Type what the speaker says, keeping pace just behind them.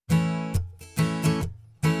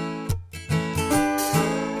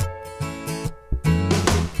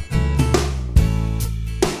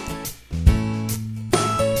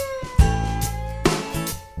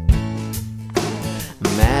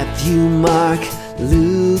Matthew, Mark,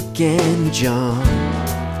 Luke, and John.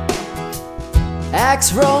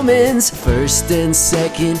 Acts, Romans, 1st and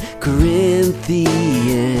 2nd Corinthians.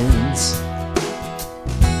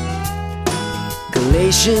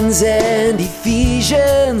 Galatians and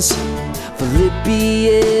Ephesians,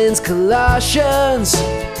 Philippians, Colossians,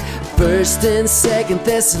 1st and 2nd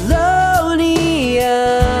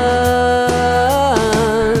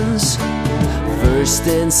Thessalonians, 1st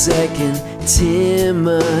and 2nd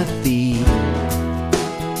Timothy,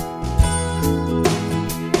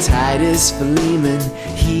 Titus, Philemon,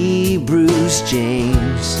 Hebrews,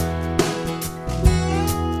 James,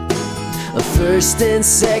 1st and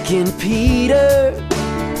 2nd Peter,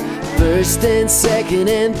 1st and 2nd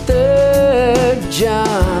and 3rd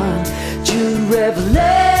John, Jude,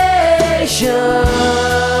 Revelation.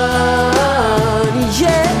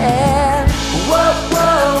 Yeah. Whoa,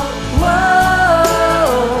 whoa, whoa,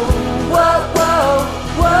 whoa, whoa,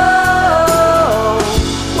 whoa,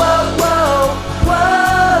 whoa, whoa,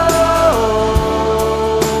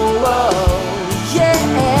 whoa,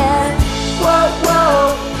 yeah. Whoa, whoa,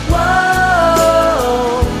 whoa,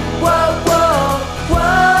 whoa, whoa, whoa,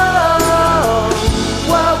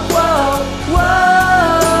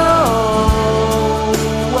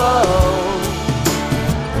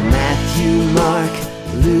 Matthew, Mark,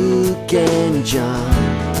 Luke, and John.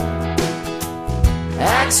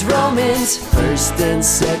 Acts, Romans, 1st and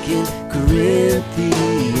 2nd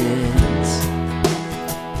Corinthians.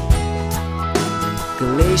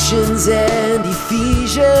 Galatians and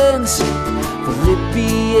Ephesians,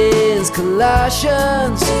 Philippians,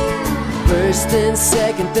 Colossians, 1st and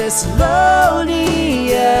 2nd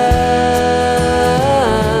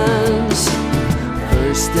Thessalonians,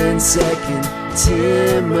 1st and 2nd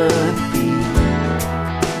Timothy,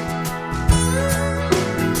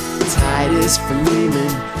 Titus,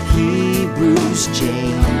 Philemon, Hebrews,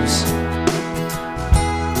 James,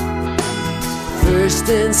 1st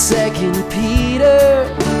and 2nd Peter,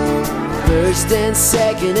 1st and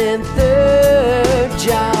 2nd and 3rd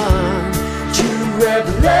John, Jude,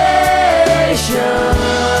 Revelation.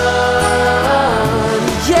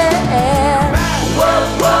 Yeah. Whoa,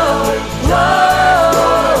 whoa, whoa.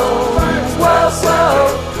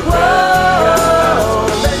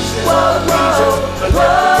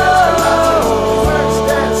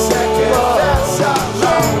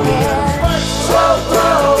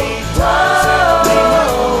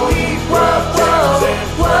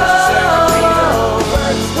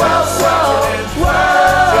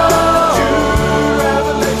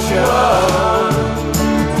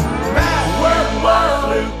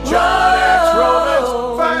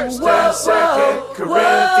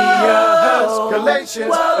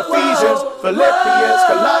 Galatians, Ephesians, Philippians,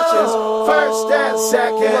 Colossians, 1st and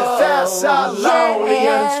 2nd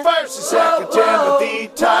Thessalonians, 1st and 2nd Timothy,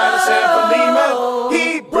 Titus and Philemon,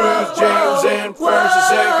 Hebrews, James, and 1st and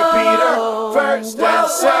 2nd Peter, 1st and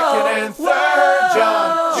 2nd and 3rd John,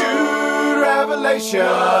 Jude,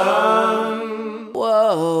 Revelation.